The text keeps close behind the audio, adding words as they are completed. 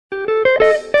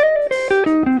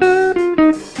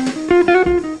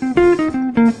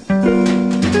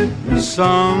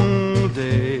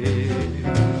someday,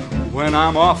 when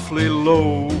I'm awfully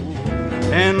low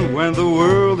and when the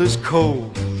world is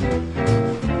cold,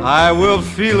 I will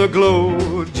feel a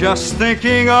glow just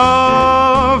thinking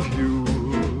of you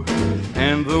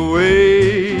and the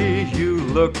way you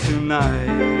look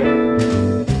tonight.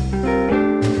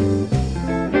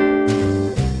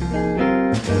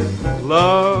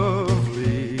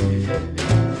 Lovely,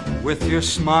 with your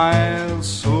smile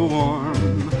so warm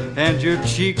and your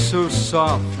cheeks so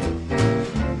soft,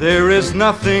 there is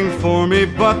nothing for me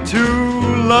but to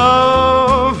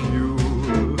love you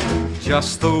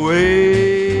just the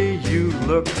way you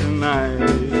look tonight.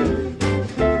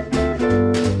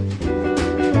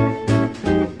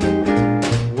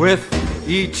 With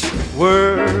each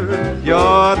word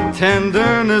your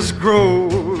tenderness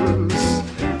grows,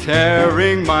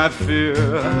 tearing my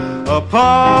fear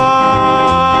apart.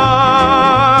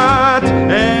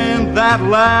 And that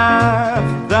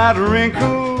laugh that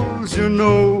wrinkles your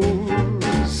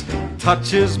nose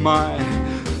touches my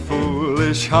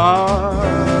foolish heart.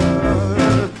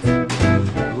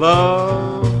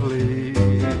 Lovely,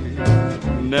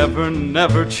 never,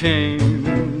 never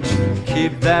change,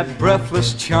 keep that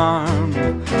breathless charm.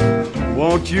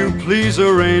 Won't you please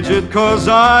arrange it, 'cause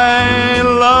I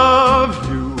love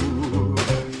you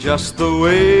just the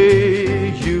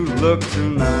way you look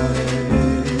tonight.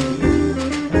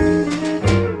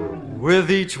 With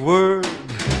each word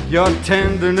your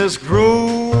tenderness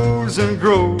grows and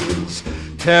grows,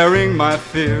 tearing my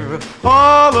fear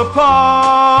all apart.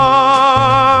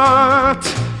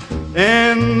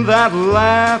 And that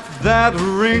laugh that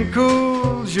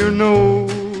wrinkles your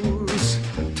nose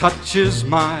touches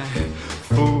my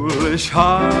foolish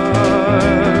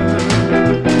heart.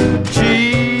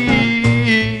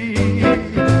 Gee,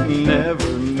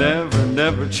 never, never,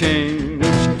 never change,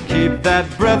 keep that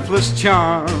breathless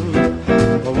charm.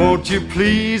 Won't you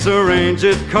please arrange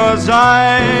it, 'cause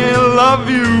I love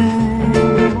you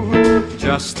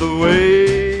just the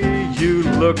way you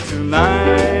look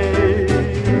tonight.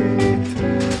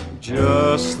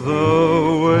 Just the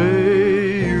way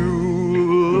you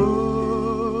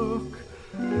look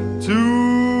tonight.